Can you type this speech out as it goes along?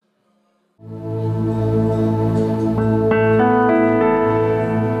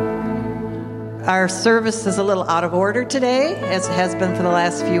Our service is a little out of order today, as it has been for the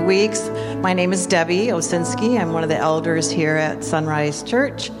last few weeks. My name is Debbie Osinski. I'm one of the elders here at Sunrise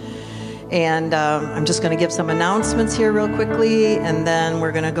Church. And I'm just going to give some announcements here real quickly, and then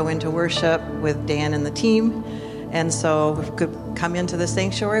we're going to go into worship with Dan and the team. And so if you could come into the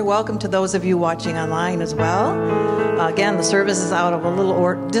sanctuary. Welcome to those of you watching online as well. Again, the service is out of a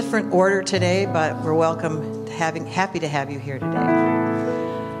little different order today, but we're happy to have you here today.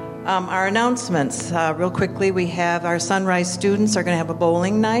 Our announcements, real quickly, we have our Sunrise students are going to have a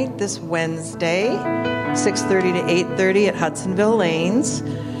bowling night this Wednesday, 6:30 to 8:30 at Hudsonville Lanes.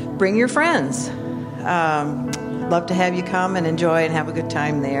 Bring your friends. Love to have you come and enjoy and have a good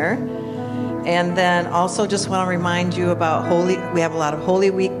time there. And then also just want to remind you about we have a lot of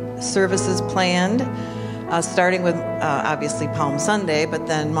Holy Week services planned, starting with obviously Palm Sunday, but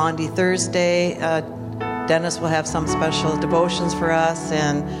then Maundy Thursday, Dennis will have some special devotions for us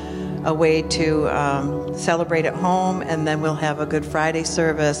and a way to celebrate at home, and then we'll have a Good Friday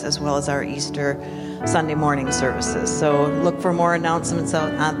service as well as our Easter Sunday morning services. So look for more announcements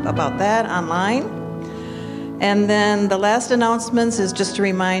about that online. And then the last announcements is just to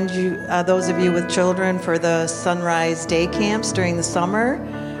remind you, those of you with children, for the Sunrise Day Camps during the summer.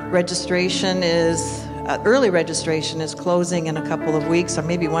 Early registration is closing in a couple of weeks, or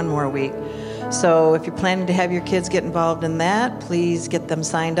maybe one more week. So if you're planning to have your kids get involved in that, please get them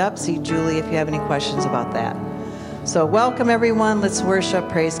signed up. See Julie if you have any questions about that. So welcome, everyone. Let's worship.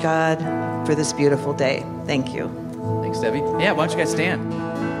 Praise God for this beautiful day. Thank you. Thanks, Debbie. Yeah, why don't you guys stand?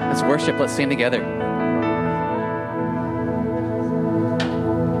 Let's worship. Let's stand together.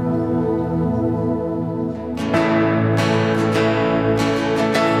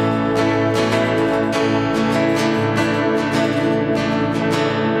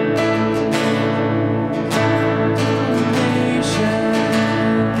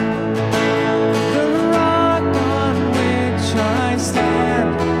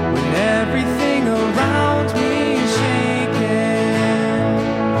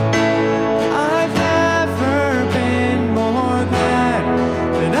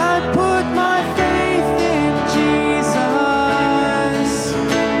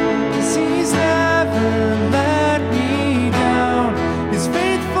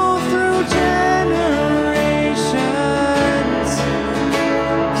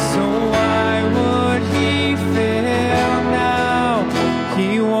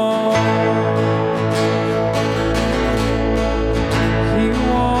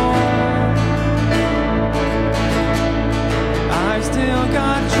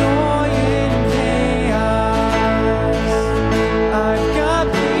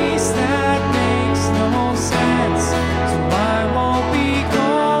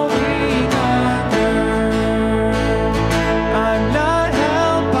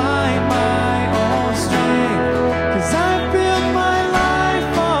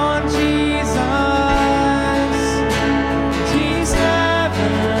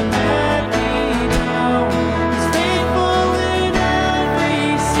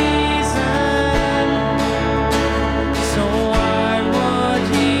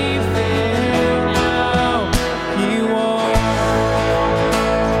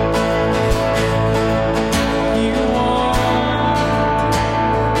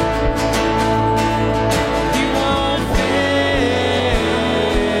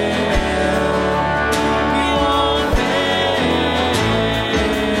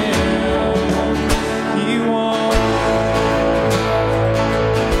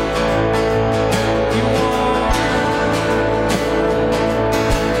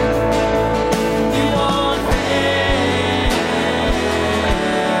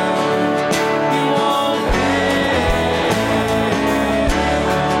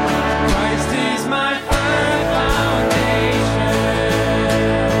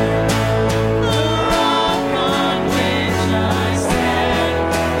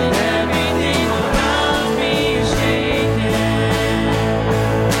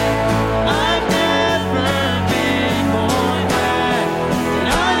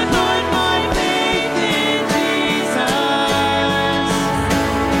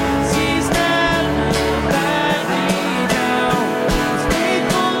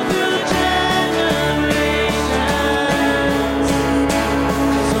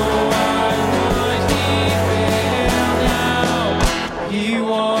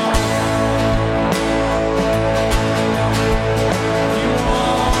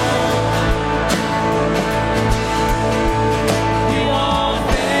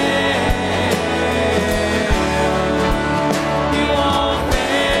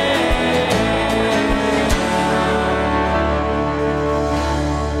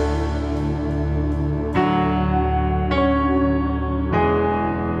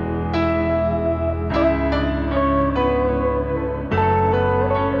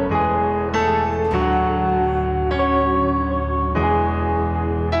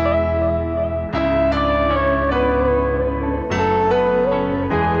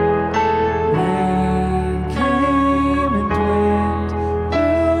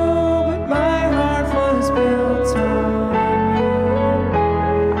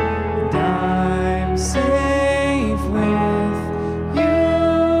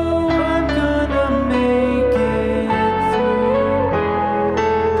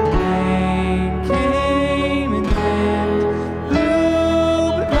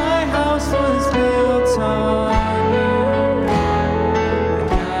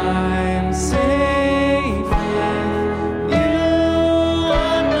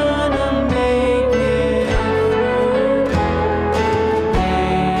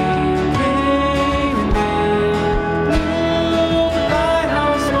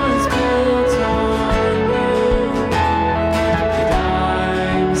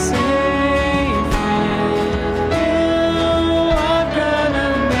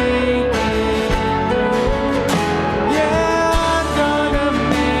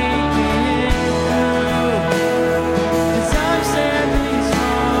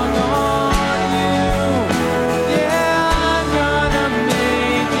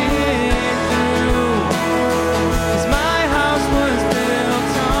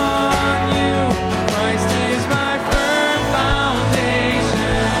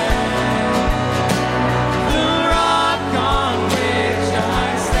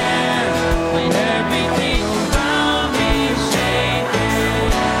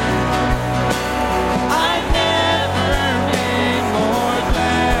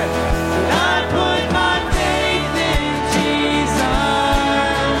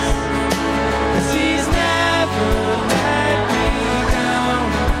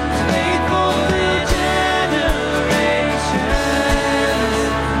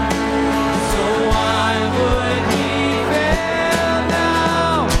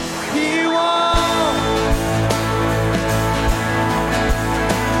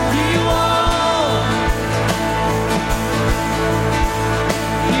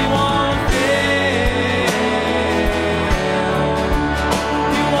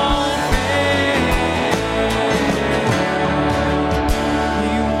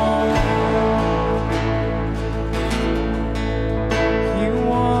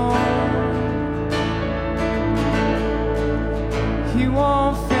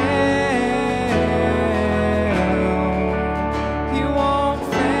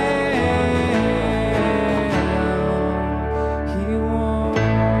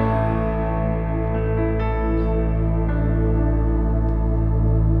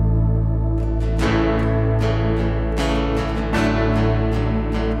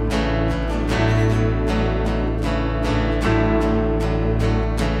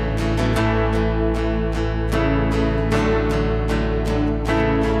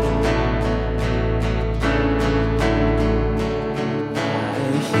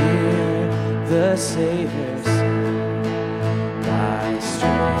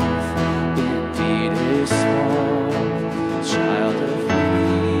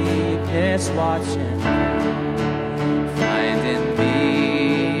 watch and find in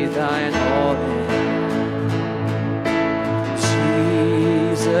thee thine all in.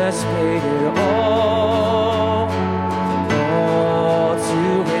 Jesus paid it all to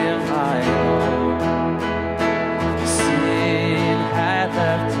him I owe. Sin had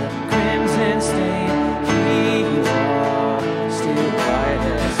left a crimson stain,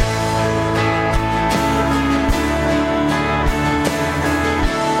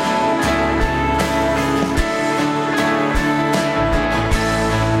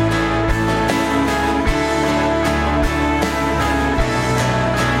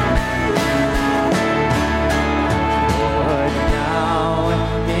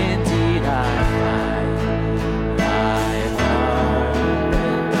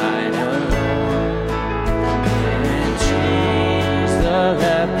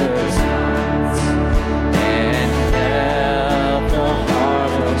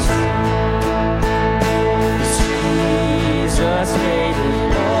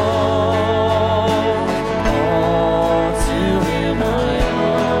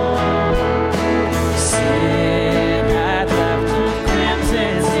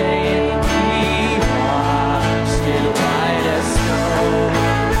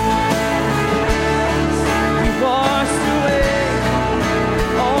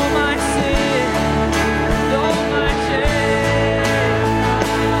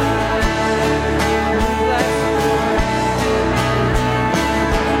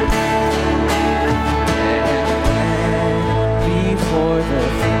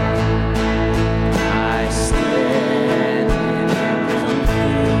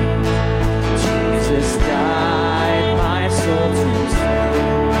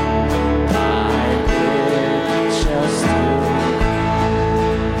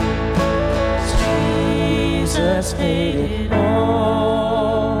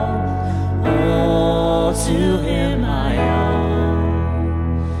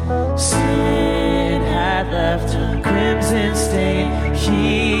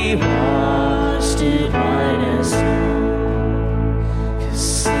 he washed it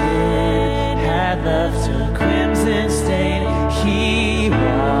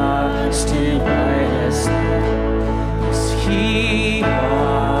white as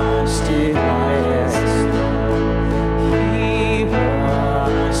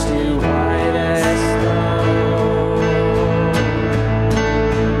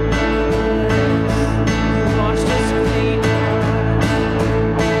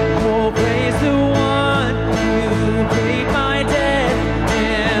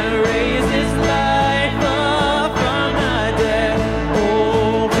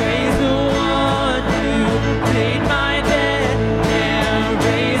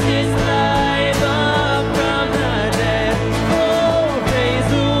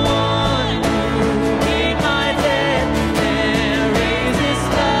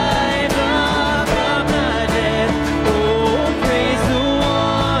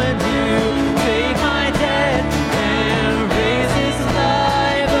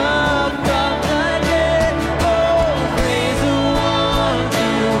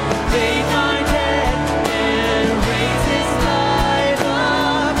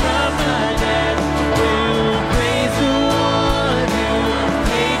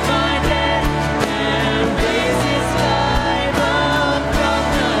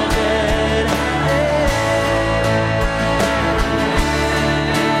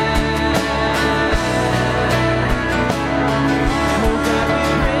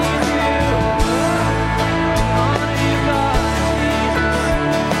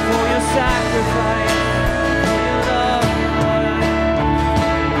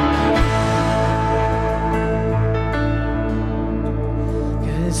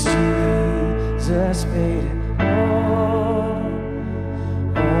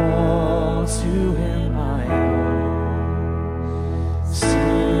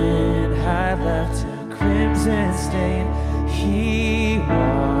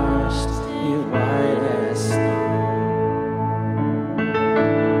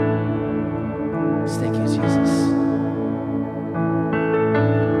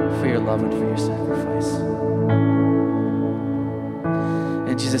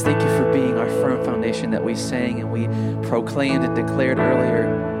proclaimed and declared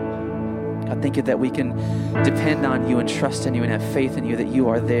earlier. God, thank you that we can depend on you and trust in you and have faith in you, that you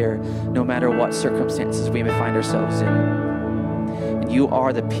are there no matter what circumstances we may find ourselves in. And you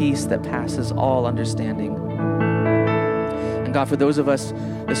are the peace that passes all understanding. And God, for those of us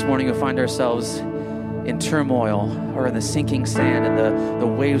this morning who find ourselves in turmoil or in the sinking sand and the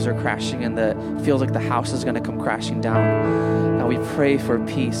waves are crashing and it feels like the house is going to come crashing down, God, we pray for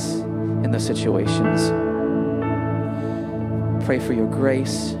peace in those situations. Pray for your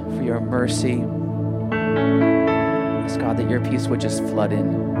grace, for your mercy. Ask God that your peace would just flood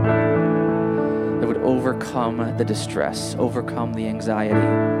in, that would overcome the distress, overcome the anxiety,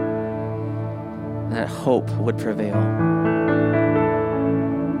 and that hope would prevail.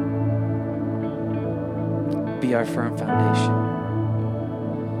 Be our firm foundation.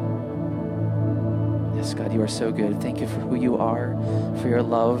 Yes, God, you are so good. Thank you for who you are, for your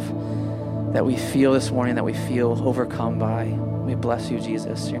love that we feel this morning, that we feel overcome by. We bless you,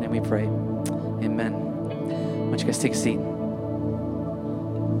 Jesus. In your name we pray. Amen. Why don't you guys take a seat?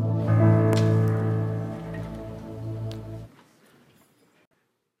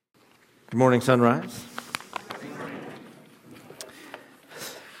 Good morning, Sunrise.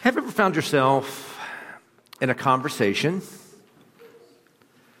 Have you ever found yourself in a conversation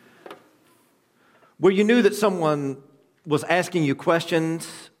where you knew that someone was asking you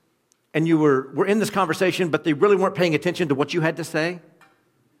questions and you were in this conversation, but they really weren't paying attention to what you had to say?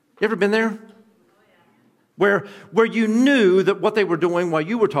 You ever been there? Where you knew that what they were doing while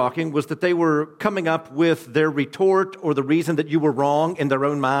you were talking was that they were coming up with their retort or the reason that you were wrong in their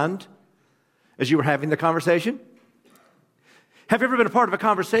own mind as you were having the conversation? Have you ever been a part of a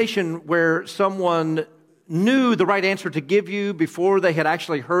conversation where someone knew the right answer to give you before they had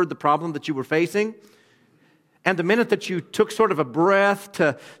actually heard the problem that you were facing? And the minute that you took sort of a breath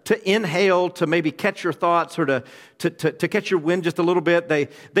to inhale, to maybe catch your thoughts or to catch your wind just a little bit,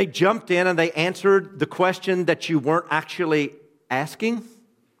 they jumped in and they answered the question that you weren't actually asking? Has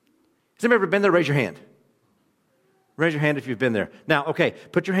anybody ever been there? Raise your hand. Raise your hand if you've been there. Now, okay,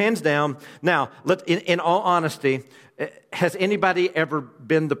 put your hands down. Now, in all honesty, has anybody ever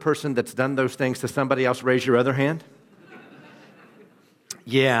been the person that's done those things to somebody else? Raise your other hand.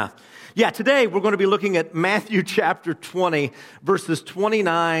 Yeah, today we're going to be looking at Matthew chapter 20, verses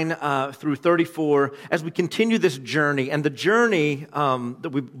 29 through 34, as we continue this journey. And the journey that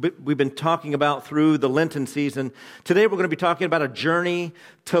we've been talking about through the Lenten season, today we're going to be talking about a journey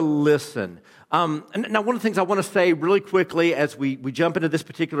to listen. And now, one of the things I want to say really quickly as we jump into this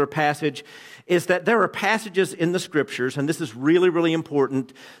particular passage is that there are passages in the Scriptures, and this is really, really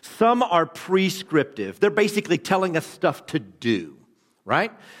important. Some are prescriptive. They're basically telling us stuff to do,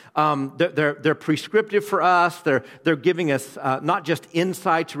 right? They're prescriptive for us. They're giving us not just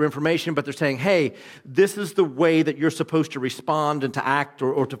insights or information, but they're saying, hey, this is the way that you're supposed to respond and to act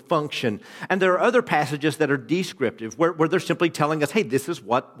or to function. And there are other passages that are descriptive, where they're simply telling us, hey, this is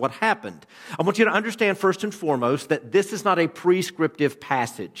what happened. I want you to understand first and foremost that this is not a prescriptive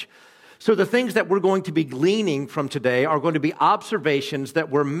passage. So the things that we're going to be gleaning from today are going to be observations that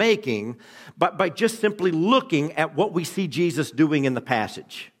we're making by just simply looking at what we see Jesus doing in the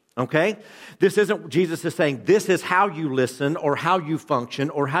passage. Okay? This isn't Jesus is saying this is how you listen or how you function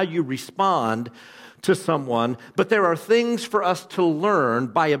or how you respond to someone, but there are things for us to learn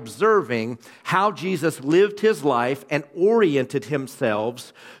by observing how Jesus lived his life and oriented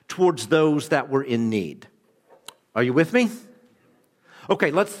himself towards those that were in need. Are you with me?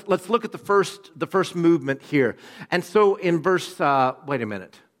 Okay, let's look at the first movement here. And so in verse, wait a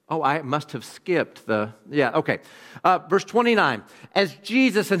minute. Oh, I must have skipped verse 29. As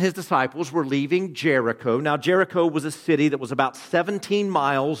Jesus and his disciples were leaving Jericho, now Jericho was a city that was about 17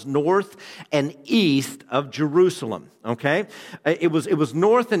 miles north and east of Jerusalem, okay? It was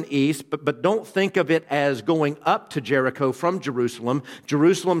north and east, but don't think of it as going up to Jericho from Jerusalem.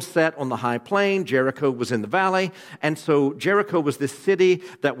 Jerusalem sat on the high plain, Jericho was in the valley, and so Jericho was this city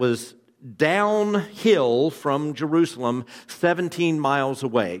that was downhill from Jerusalem, 17 miles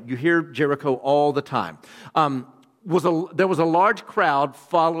away. You hear Jericho all the time. There was a large crowd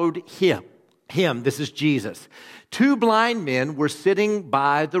followed him. This is Jesus. 2 blind men were sitting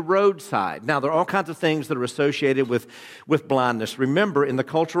by the roadside. Now, there are all kinds of things that are associated with blindness. Remember, in the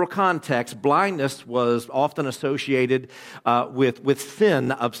cultural context, blindness was often associated with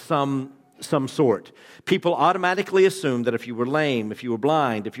sin of some sort. People automatically assumed that if you were lame, if you were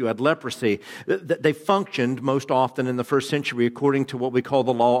blind, if you had leprosy, that they functioned most often in the first century according to what we call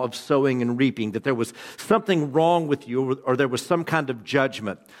the law of sowing and reaping, that there was something wrong with you or there was some kind of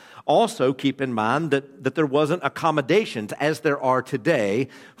judgment. Also, keep in mind that there wasn't accommodations as there are today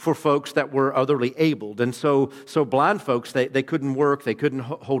for folks that were otherly abled. And so blind folks, they couldn't work, they couldn't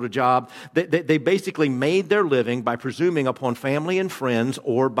hold a job. They basically made their living by presuming upon family and friends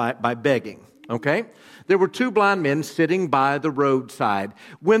or by begging, okay? There were 2 blind men sitting by the roadside.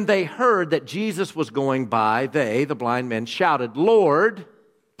 When they heard that Jesus was going by, the blind men, shouted, "Lord,"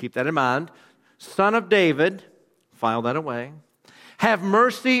 keep that in mind, "Son of David," file that away, "have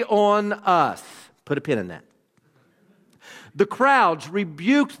mercy on us." Put a pin in that. The crowds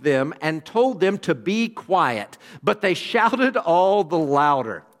rebuked them and told them to be quiet, but they shouted all the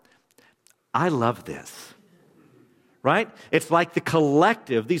louder. I love this, right? It's like the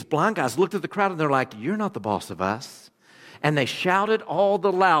collective. These blind guys looked at the crowd and they're like, you're not the boss of us. And they shouted all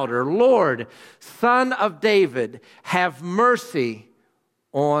the louder, Lord, Son of David, have mercy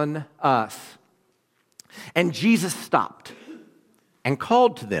on us. And Jesus stopped and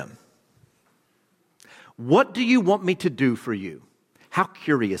called to them. What do you want me to do for you? How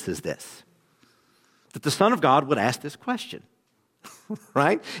curious is this? That the Son of God would ask this question,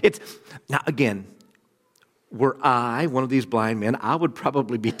 right? Now again, were I one of these blind men, I would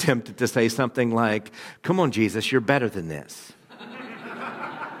probably be tempted to say something like, come on, Jesus, you're better than this.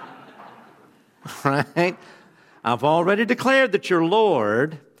 Right? I've already declared that you're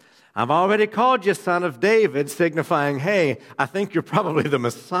Lord. I've already called you Son of David, signifying, hey, I think you're probably the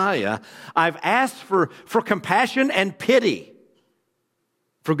Messiah. I've asked for compassion and pity,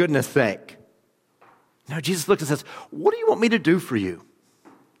 for goodness sake. Now Jesus looks and says, what do you want me to do for you?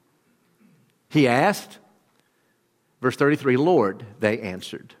 He asked, verse 33, Lord, they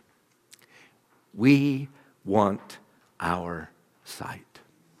answered, we want our sight.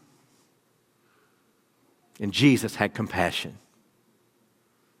 And Jesus had compassion.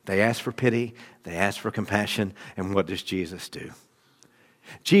 They asked for pity, they asked for compassion, and what does Jesus do?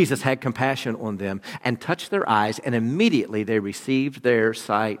 Jesus had compassion on them and touched their eyes, and immediately they received their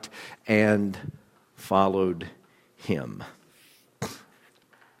sight and followed him.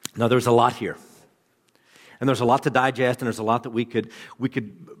 Now there's a lot here. And there's a lot to digest, and there's a lot that we could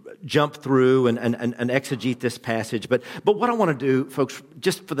jump through and exegete this passage. But what I want to do, folks,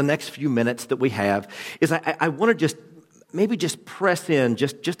 just for the next few minutes that we have, is I want to just press in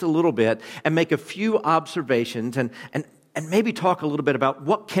just a little bit and make a few observations and maybe talk a little bit about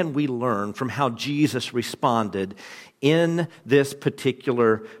what can we learn from how Jesus responded in this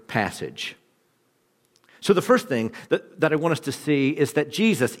particular passage. So the first thing that I want us to see is that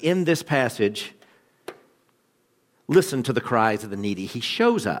Jesus, in this passage, listened to the cries of the needy. He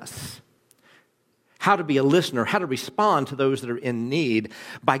shows us how to be a listener, how to respond to those that are in need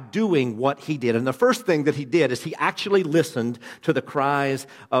by doing what he did. And the first thing that he did is he actually listened to the cries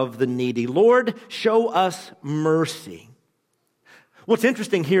of the needy. Lord, show us mercy. What's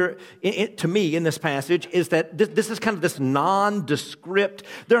interesting here to me in this passage is that this is kind of this nondescript.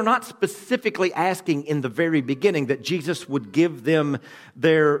 They're not specifically asking in the very beginning that Jesus would give them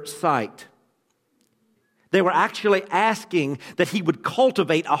their sight. They were actually asking that he would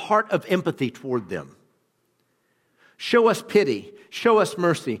cultivate a heart of empathy toward them. Show us pity. Show us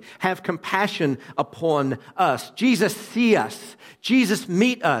mercy. Have compassion upon us. Jesus, see us. Jesus,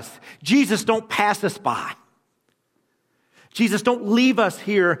 meet us. Jesus, don't pass us by. Jesus, don't leave us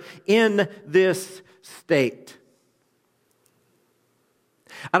here in this state.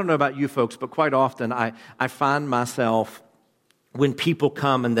 I don't know about you folks, but quite often I find myself when people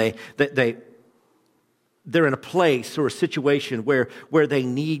come and they're in a place or a situation where they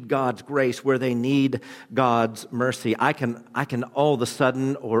need God's grace, where they need God's mercy, I can all of a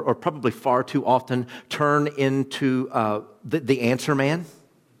sudden, or probably far too often, turn into the answer man.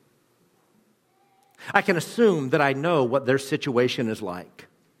 I can assume that I know what their situation is like.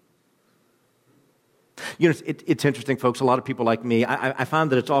 You know, it's interesting, folks. A lot of people like me, I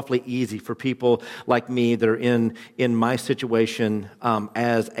find that it's awfully easy for people like me that are in my situation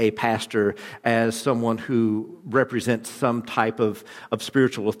as a pastor, as someone who represents some type of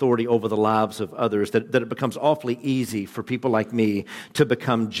spiritual authority over the lives of others, that it becomes awfully easy for people like me to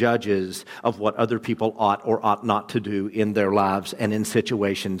become judges of what other people ought or ought not to do in their lives and in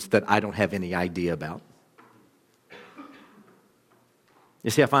situations that I don't have any idea about. You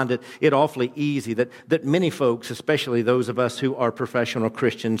see, I find it awfully easy that many folks, especially those of us who are professional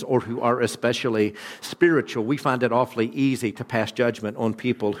Christians or who are especially spiritual, we find it awfully easy to pass judgment on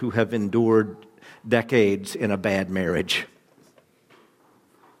people who have endured decades in a bad marriage.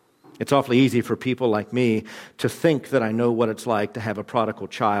 It's awfully easy for people like me to think that I know what it's like to have a prodigal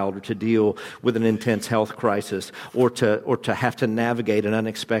child, or to deal with an intense health crisis, or to have to navigate an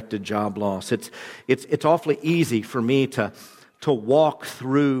unexpected job loss. It's awfully easy for me to walk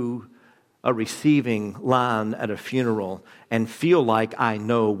through a receiving line at a funeral and feel like I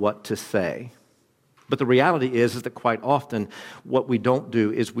know what to say. But the reality is that quite often what we don't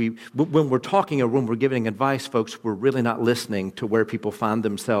do is when we're talking or when we're giving advice, folks, we're really not listening to where people find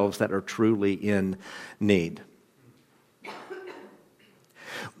themselves that are truly in need.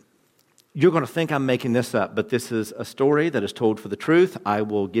 You're going to think I'm making this up, but this is a story that is told for the truth. I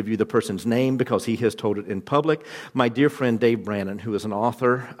will give you the person's name because he has told it in public. My dear friend Dave Brannon, who is an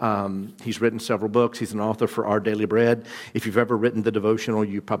author, he's written several books. He's an author for Our Daily Bread. If you've ever written the devotional,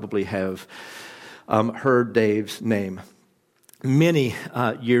 you probably have heard Dave's name. Many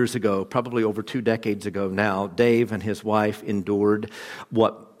years ago, probably over 2 decades ago now, Dave and his wife endured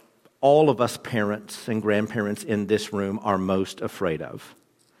what all of us parents and grandparents in this room are most afraid of.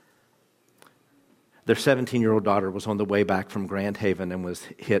 Their 17-year-old daughter was on the way back from Grand Haven and was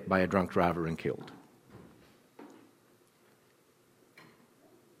hit by a drunk driver and killed.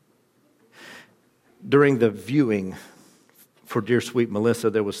 During the viewing for Dear Sweet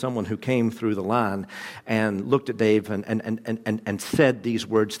Melissa, there was someone who came through the line and looked at Dave and said these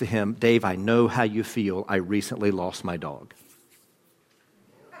words to him, "Dave, I know how you feel. I recently lost my dog."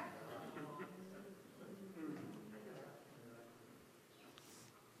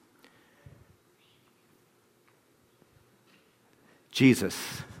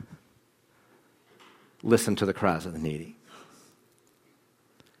 Jesus listened to the cries of the needy.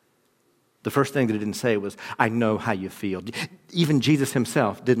 The first thing that he didn't say was, "I know how you feel." Even Jesus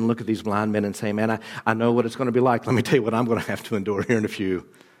himself didn't look at these blind men and say, "Man, I know what it's going to be like. Let me tell you what I'm going to have to endure here in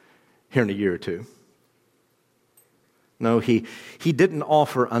a year or two." No, he didn't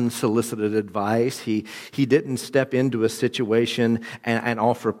offer unsolicited advice. He didn't step into a situation and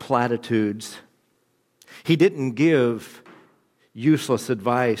offer platitudes. He didn't give useless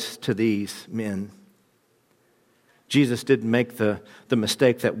advice to these men. Jesus didn't make the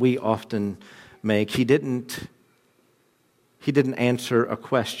mistake that we often make. He didn't answer a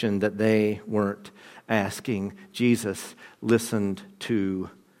question that they weren't asking. Jesus listened to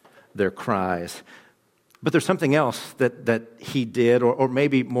their cries. But there's something else that he did, or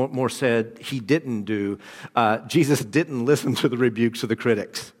maybe more said, he didn't do. Jesus didn't listen to the rebukes of the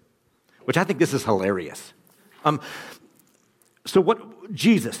critics, which I think this is hilarious. So what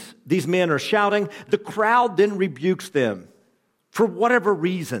Jesus, these men are shouting, the crowd then rebukes them for whatever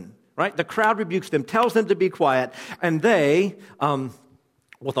reason, right? The crowd rebukes them, tells them to be quiet, and they,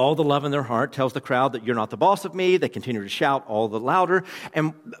 with all the love in their heart, tells the crowd that you're not the boss of me. They continue to shout all the louder.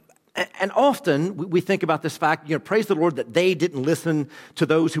 And often we think about this fact, praise the Lord that they didn't listen to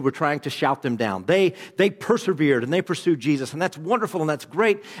those who were trying to shout them down. They persevered and they pursued Jesus, and that's wonderful and that's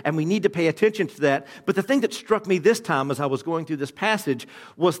great, and we need to pay attention to that. But the thing that struck me this time as I was going through this passage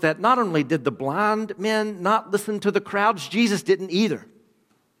was that not only did the blind men not listen to the crowds, Jesus didn't either.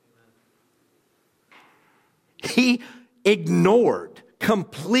 He ignored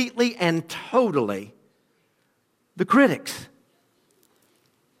completely and totally the critics.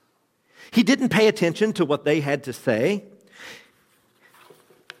 He didn't pay attention to what they had to say.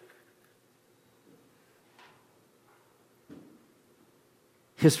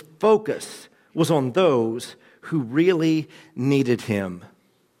 His focus was on those who really needed him.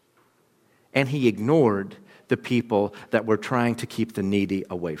 And he ignored the people that were trying to keep the needy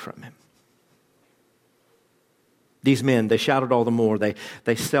away from him. These men, they shouted all the more. They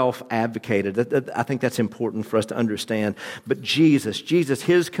self-advocated. I think that's important for us to understand. But Jesus,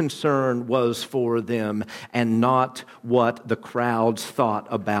 his concern was for them and not what the crowds thought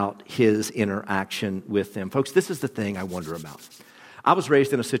about his interaction with them. Folks, this is the thing I wonder about. I was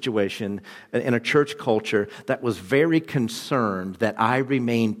raised in a situation, in a church culture that was very concerned that I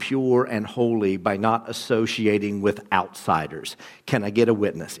remain pure and holy by not associating with outsiders. Can I get a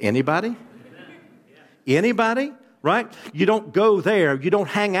witness? Anybody? Anybody? Right? You don't go there. You don't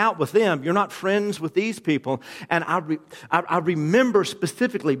hang out with them. You're not friends with these people. And I remember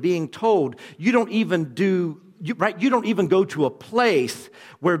specifically being told, you don't even go to a place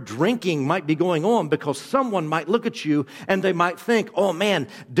where drinking might be going on because someone might look at you and they might think, oh man,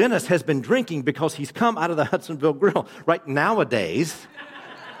 Dennis has been drinking because he's come out of the Hudsonville Grill. Right? Nowadays,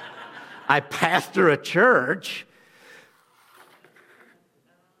 I pastor a church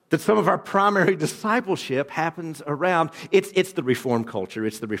that some of our primary discipleship happens around. It's the Reformed culture.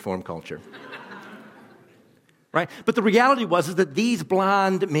 It's the Reformed culture. Right? But the reality is that these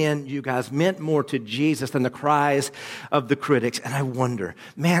blind men, you guys, meant more to Jesus than the cries of the critics. And I wonder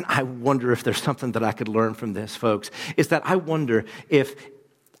if there's something that I could learn from this, folks, is that I wonder if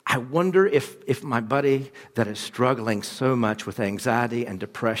my buddy that is struggling so much with anxiety and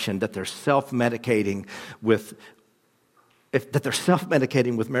depression that they're self-medicating with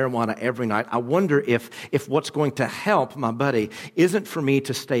marijuana every night, I wonder if what's going to help my buddy isn't for me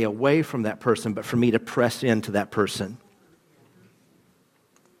to stay away from that person, but for me to press into that person.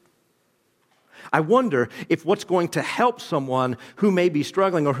 I wonder if what's going to help someone who may be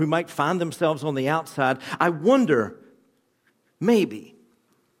struggling or who might find themselves on the outside, I wonder maybe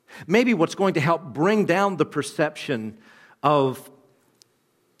Maybe what's going to help bring down the perception of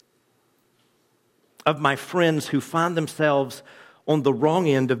my friends who find themselves on the wrong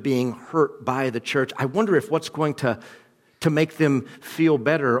end of being hurt by the church. I wonder if what's going to make them feel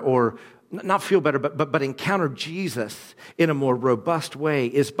better, or not feel better, but encounter Jesus in a more robust way,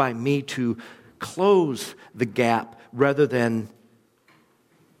 is by me to close the gap rather than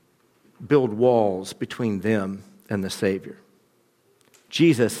build walls between them and the Savior.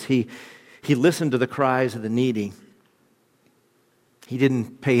 Jesus, he listened to the cries of the needy. He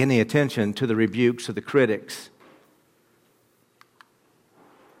didn't pay any attention to the rebukes of the critics.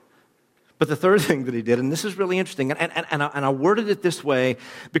 But the third thing that he did, and this is really interesting, and I worded it this way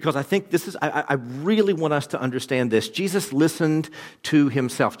because I think this is, I really want us to understand this. Jesus listened to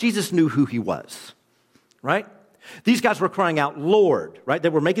himself. Jesus knew who he was, right? These guys were crying out, Lord, right? They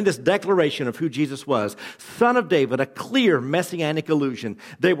were making this declaration of who Jesus was. Son of David, a clear messianic illusion.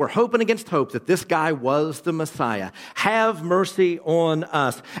 They were hoping against hope that this guy was the Messiah. Have mercy on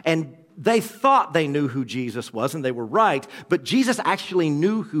us. And they thought they knew who Jesus was, and they were right, but Jesus actually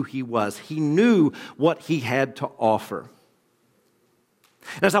knew who he was. He knew what he had to offer.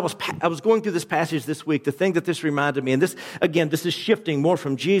 And as I was going through this passage this week, the thing that this reminded me, and this, again, this is shifting more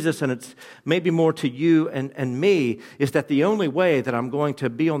from Jesus, and it's maybe more to you and me, is that the only way that I'm going to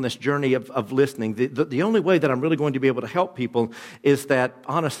be on this journey of listening, the only way that I'm really going to be able to help people is that,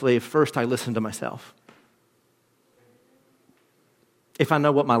 honestly, first I listen to myself. If I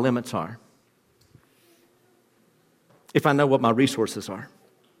know what my limits are, if I know what my resources are,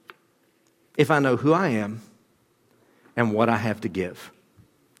 if I know who I am and what I have to give.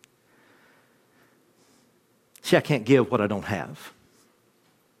 See, I can't give what I don't have.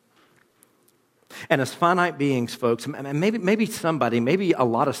 And as finite beings, folks, and maybe somebody, maybe a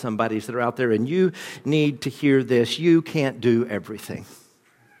lot of somebodies that are out there, and you need to hear this, you can't do everything.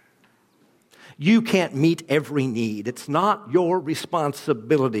 You can't meet every need. It's not your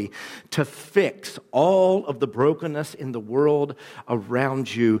responsibility to fix all of the brokenness in the world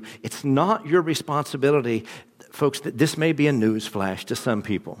around you. It's not your responsibility. Folks, this may be a news flash to some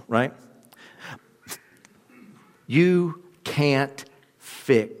people, right? You can't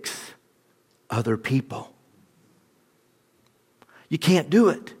fix other people. You can't do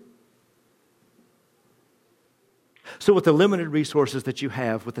it. So with the limited resources that you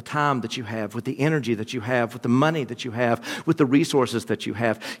have, with the time that you have, with the energy that you have, with the money that you have, with the resources that you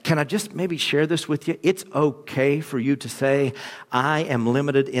have, can I just maybe share this with you? It's okay for you to say, I am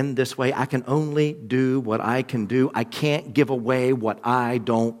limited in this way. I can only do what I can do. I can't give away what I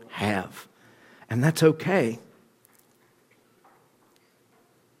don't have. And that's okay.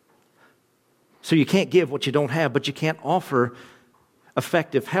 So you can't give what you don't have, but you can't offer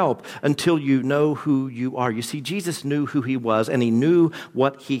effective help until you know who you are. You see, Jesus knew who he was, and he knew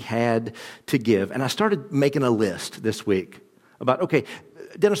what he had to give. And I started making a list this week about, okay,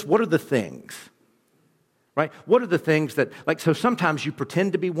 Dennis, what are the things, right? What are the things that, like, so sometimes you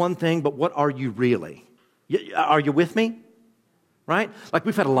pretend to be one thing, but what are you really? Are you with me? Right? Like,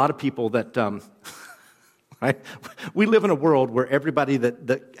 we've had a lot of people that, right? We live in a world where everybody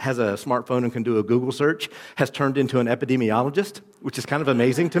that has a smartphone and can do a Google search has turned into an epidemiologist, which is kind of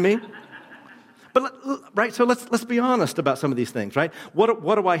amazing to me. But right, so let's be honest about some of these things, right?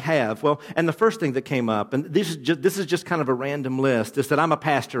 What do I have? Well, and the first thing that came up, and this is just kind of a random list, is that I'm a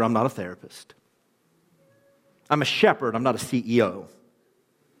pastor, I'm not a therapist. I'm a shepherd, I'm not a CEO.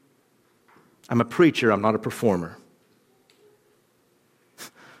 I'm a preacher, I'm not a performer.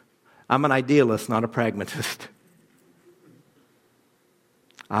 I'm an idealist, not a pragmatist.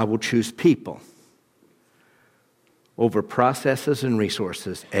 I will choose people over processes and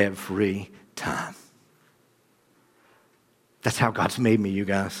resources every time. That's how God's made me, you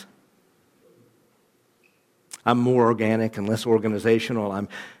guys. I'm more organic and less organizational.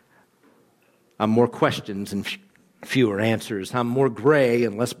 I'm more questions and fewer answers. I'm more gray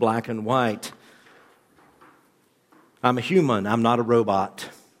and less black and white. I'm a human, I'm not a robot.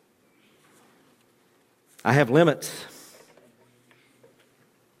 I have limits,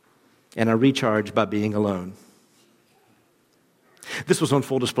 and I recharge by being alone. This was on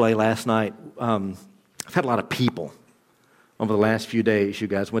full display last night. I've had a lot of people over the last few days. You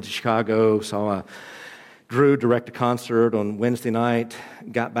guys went to Chicago, saw Drew direct a concert on Wednesday night,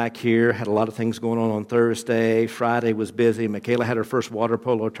 got back here, had a lot of things going on Thursday. Friday was busy. Michaela had her first water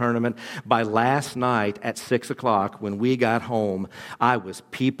polo tournament. By last night at 6 o'clock, when we got home, I was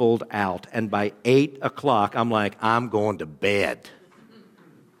peopled out. And by 8 o'clock, I'm like, I'm going to bed.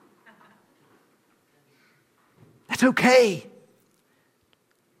 That's okay.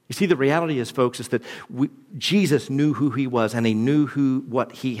 You see, the reality is, folks, is that Jesus knew who he was, and he knew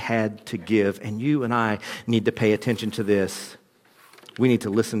what he had to give. And you and I need to pay attention to this. We need to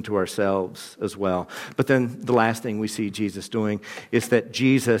listen to ourselves as well. But then the last thing we see Jesus doing is that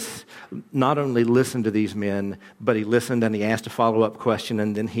Jesus not only listened to these men, but he listened and he asked a follow-up question,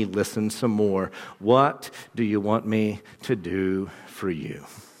 and then he listened some more. What do you want me to do for you?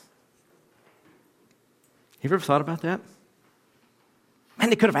 Have you ever thought about that? Man,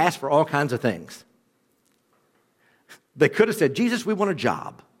 they could have asked for all kinds of things. They could have said, Jesus, we want a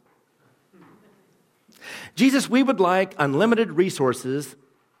job. Jesus, we would like unlimited resources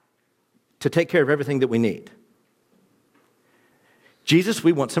to take care of everything that we need. Jesus,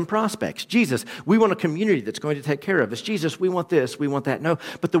 we want some prospects. Jesus, we want a community that's going to take care of us. Jesus, we want this, we want that. No,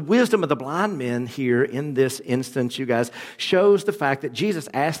 but the wisdom of the blind men here in this instance, you guys, shows the fact that Jesus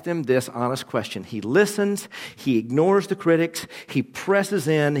asked them this honest question. He listens, he ignores the critics, he presses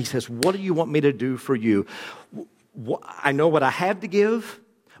in, he says, what do you want me to do for you? I know what I have to give,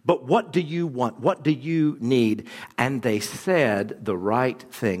 but what do you want? What do you need? And they said the right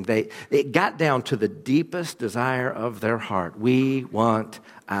thing. It got down to the deepest desire of their heart. We want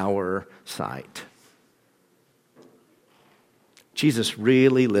our sight. Jesus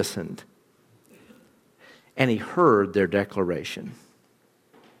really listened, and he heard their declaration.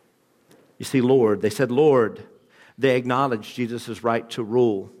 You see, Lord, they said, Lord. They acknowledged Jesus' right to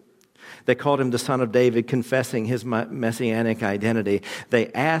rule. They called him the Son of David, confessing his messianic identity.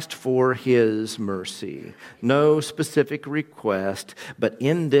 They asked for his mercy. No specific request, but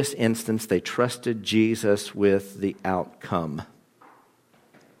in this instance, they trusted Jesus with the outcome.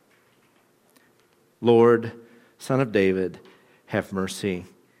 Lord, Son of David, have mercy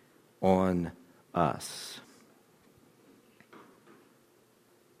on us.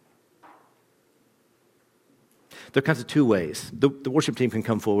 There are kinds of two ways. The worship team can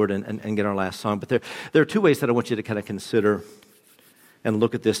come forward and get our last song, but there are two ways that I want you to kind of consider and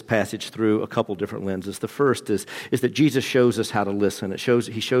look at this passage through a couple different lenses. The first is that Jesus shows us how to listen.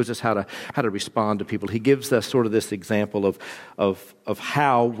 He shows us how to respond to people. He gives us sort of this example of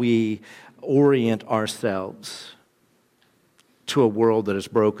how we orient ourselves to a world that is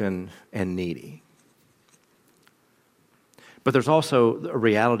broken and needy. But there's also a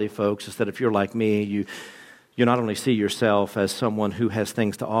reality, folks, is that if you're like me, you not only see yourself as someone who has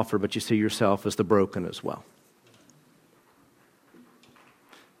things to offer, but you see yourself as the broken as well.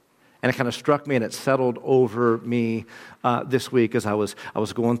 And it kind of struck me, and it settled over me this week as I was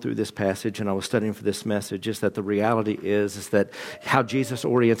going through this passage and I was studying for this message, is that the reality is that how Jesus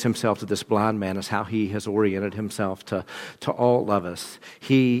orients himself to this blind man is how he has oriented himself to all of us.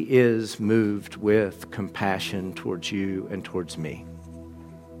 He is moved with compassion towards you and towards me.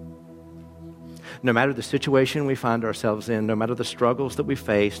 No matter the situation we find ourselves in, no matter the struggles that we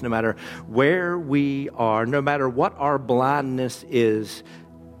face, no matter where we are, no matter what our blindness is,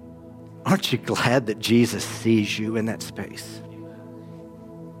 aren't you glad that Jesus sees you in that space?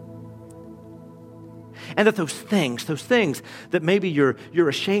 And that those things that maybe you're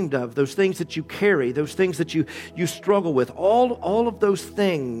ashamed of, those things that you carry, those things that you struggle with, all of those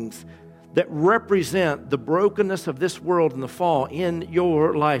things that represent the brokenness of this world and the fall in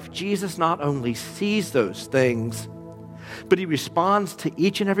your life, Jesus not only sees those things, but he responds to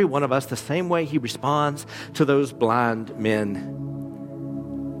each and every one of us the same way he responds to those blind men.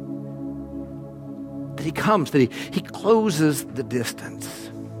 That he comes, that he closes the distance.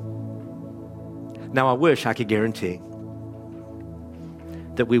 Now, I wish I could guarantee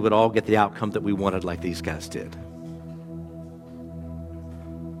that we would all get the outcome that we wanted like these guys did.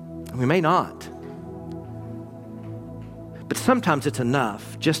 We may not. But sometimes it's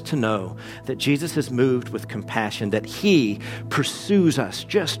enough just to know that Jesus is moved with compassion, that he pursues us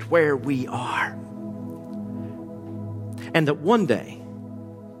just where we are. And that one day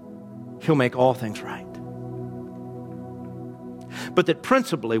he'll make all things right. But that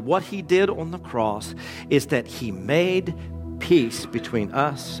principally what he did on the cross is that he made peace between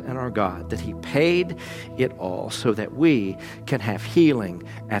us and our God, that he paid it all so that we can have healing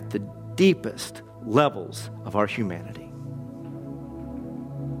at the deepest levels of our humanity.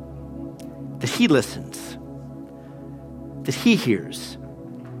 That he listens, that he hears,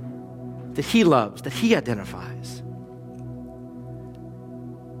 that he loves, that he identifies,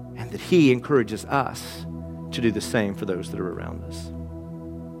 and that he encourages us to do the same for those that are around us.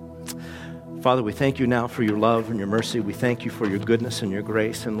 Father, we thank you now for your love and your mercy. We thank you for your goodness and your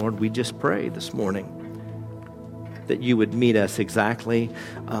grace. And Lord, we just pray this morning that you would meet us exactly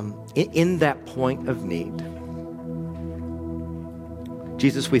in that point of need.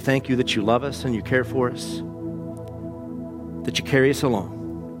 Jesus, we thank you that you love us and you care for us, that you carry us along.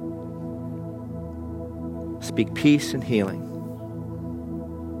 speak peace and healing,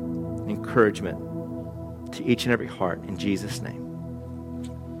 encouragement to each and every heart in Jesus' name.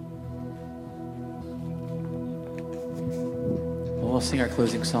 We'll sing our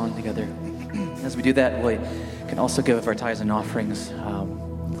closing song together. As we do that, we can also give of our tithes and offerings.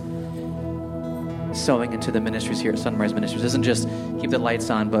 Sowing into the ministries here at Sunrise Ministries doesn't just keep the lights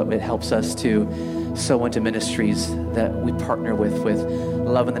on, but it helps us to sow into ministries that we partner with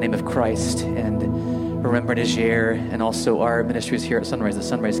love in the name of Christ and Remember to Share, and also our ministries here at Sunrise, the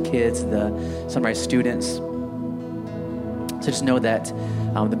Sunrise Kids, the Sunrise students. So just know that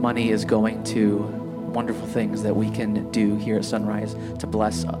the money is going to wonderful things that we can do here at Sunrise to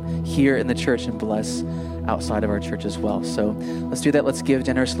bless here in the church and bless outside of our church as well. So let's do that. Let's give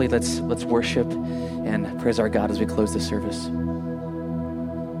generously. Let's worship and praise our God as we close this service.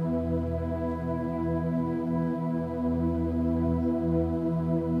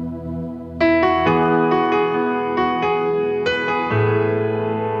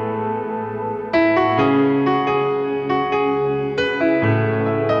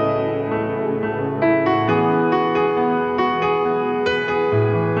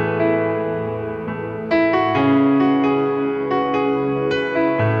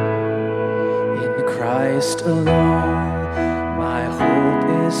 Christ alone, my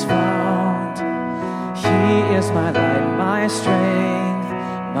hope is found. He is my light, my strength,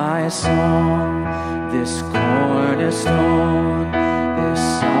 my song. This cornerstone, this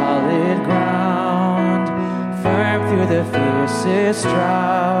solid ground, firm through the fiercest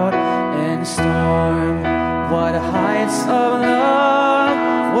drought and storm. What heights of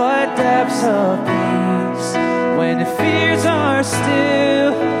love, what depths of peace, when fears are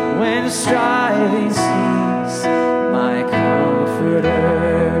still, when striving cease, my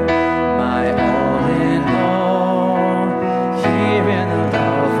comforter, my all in all. Here in the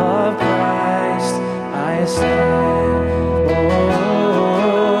love of Christ I stand.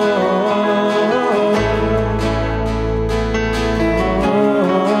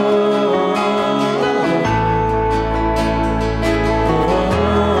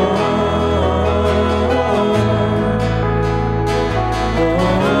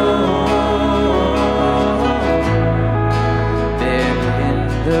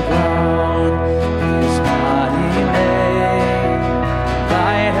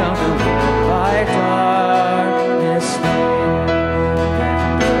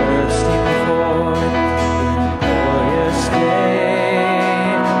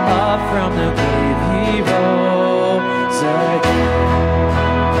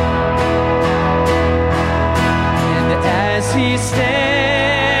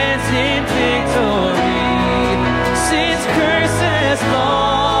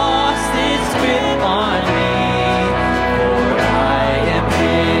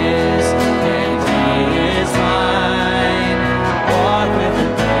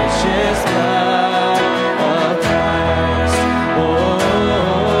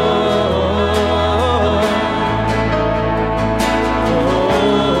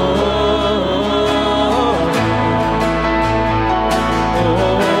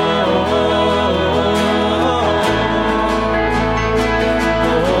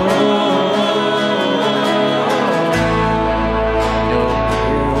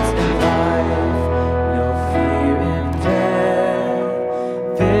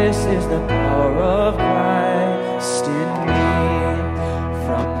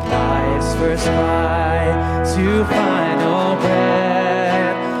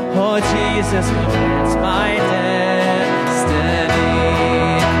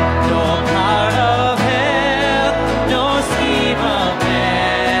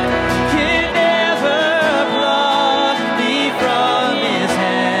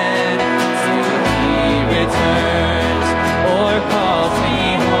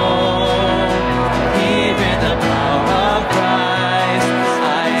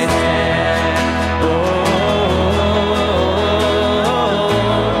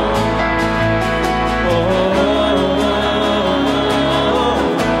 Oh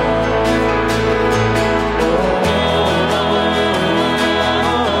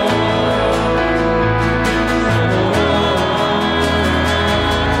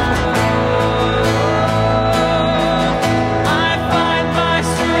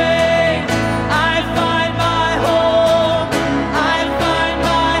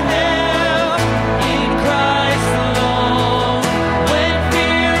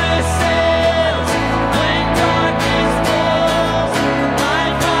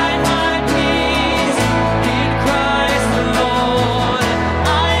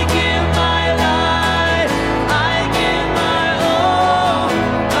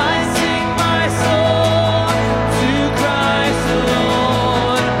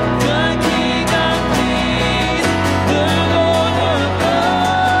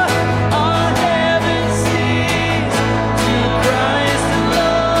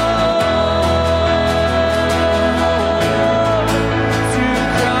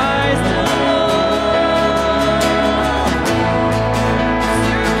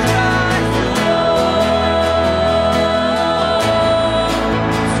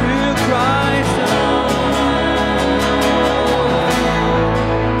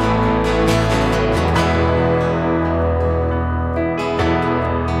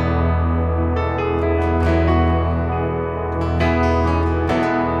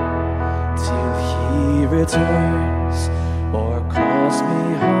returns or calls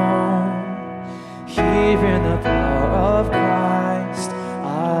me home. Here in the power of Christ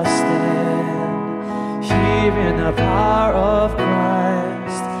I stand. Here in the power of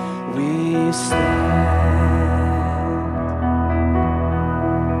Christ we stand.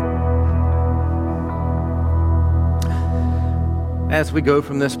 As we go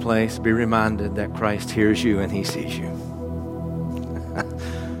from this place, be reminded that Christ hears you and he sees you.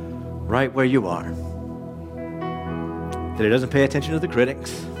 Right where you are. That he doesn't pay attention to the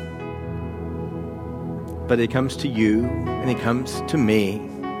critics, but he comes to you and he comes to me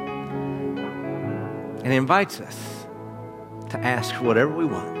and he invites us to ask for whatever we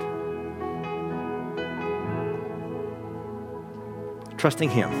want. Trusting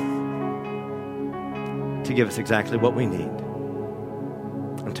him to give us exactly what we need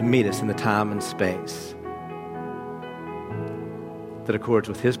and to meet us in the time and space that accords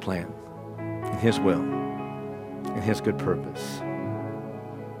with his plan and his will and his good purpose.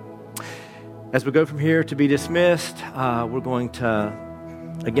 As we go from here to be dismissed, we're going to,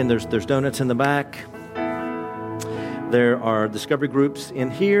 again, there's donuts in the back. There are discovery groups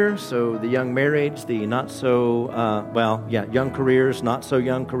in here, so the young marrieds, the not so, young careers, not so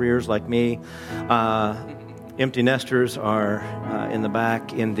young careers like me. Empty nesters are in the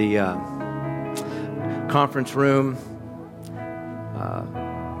back in the conference room.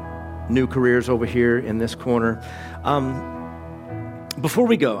 New careers over here in this corner. Before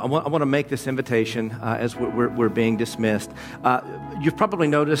we go, I want to make this invitation as we're being dismissed. You've probably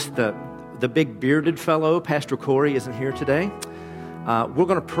noticed the big bearded fellow, Pastor Corey, isn't here today. We're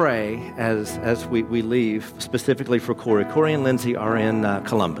going to pray as we leave, specifically for Corey. Corey and Lindsay are in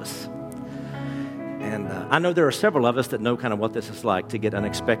Columbus. And I know there are several of us that know kind of what this is like, to get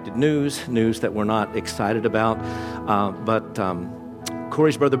unexpected news that we're not excited about. But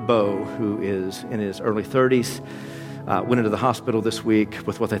Corey's brother, Bo, who is in his early 30s, went into the hospital this week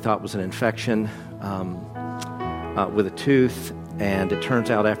with what they thought was an infection with a tooth. And it turns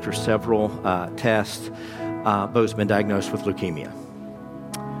out after several tests, Bo's been diagnosed with leukemia.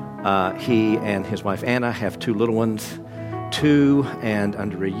 He and his wife, Anna, have two little ones, 2 and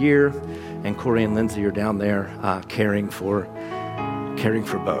under a year. And Corey and Lindsay are down there caring for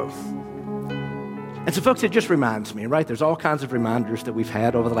Bo. And so, folks, it just reminds me, right? There's all kinds of reminders that we've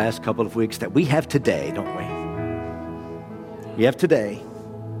had over the last couple of weeks that we have today, don't we? We have today.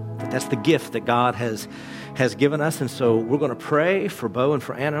 That's the gift that God has given us. And so we're going to pray for Bo and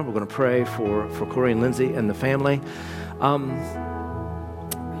for Anna. We're going to pray for Corey and Lindsay and the family.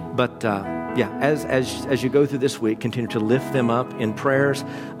 As you go through this week, continue to lift them up in prayers.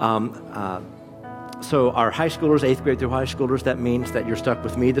 So our high schoolers, 8th grade through high schoolers, that means that you're stuck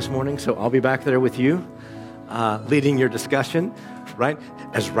with me this morning. So I'll be back there with you, leading your discussion, right?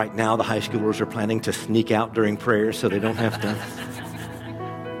 As right now the high schoolers are planning to sneak out during prayer so they don't have to.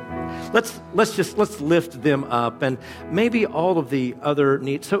 Let's lift them up, and maybe all of the other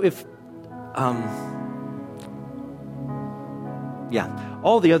needs. So if,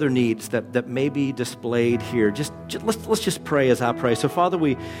 all the other needs that may be displayed here, let's just pray as I pray. So Father,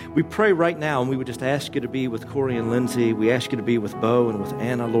 we pray right now, and we would just ask you to be with Corey and Lindsay. We ask you to be with Bo and with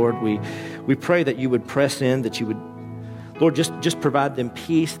Anna, Lord. We pray that you would press in, that you would, Lord, just provide them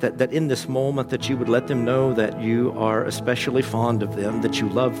peace, that in this moment that you would let them know that you are especially fond of them, that you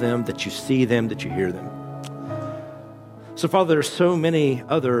love them, that you see them, that you hear them. So, Father, there are so many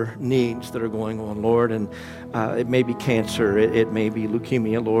other needs that are going on, Lord, and it may be cancer, it may be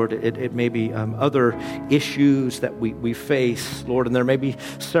leukemia, Lord, it may be other issues that we face, Lord, and there may be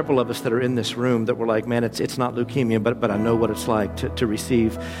several of us that are in this room that were like, man, it's not leukemia, but I know what it's like to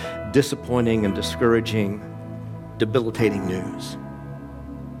receive disappointing and discouraging, debilitating news.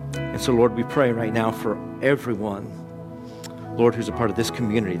 And so, Lord, we pray right now for everyone, Lord, who's a part of this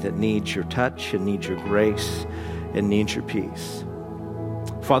community that needs your touch and needs your grace and needs your peace.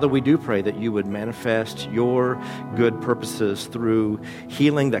 Father, we do pray that you would manifest your good purposes through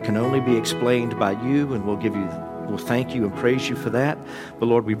healing that can only be explained by you, and we'll thank you and praise you for that. But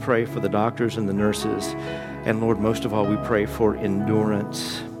Lord, we pray for the doctors and the nurses, and Lord, most of all, we pray for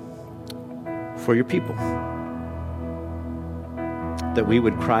endurance for your people, that we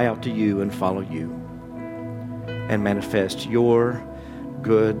would cry out to you and follow you and manifest your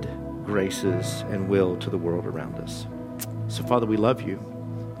good graces and will to the world around us. So, Father, we love you.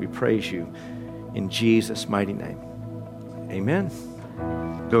 We praise you in Jesus' mighty name. Amen.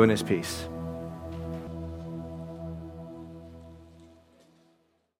 Go in his peace.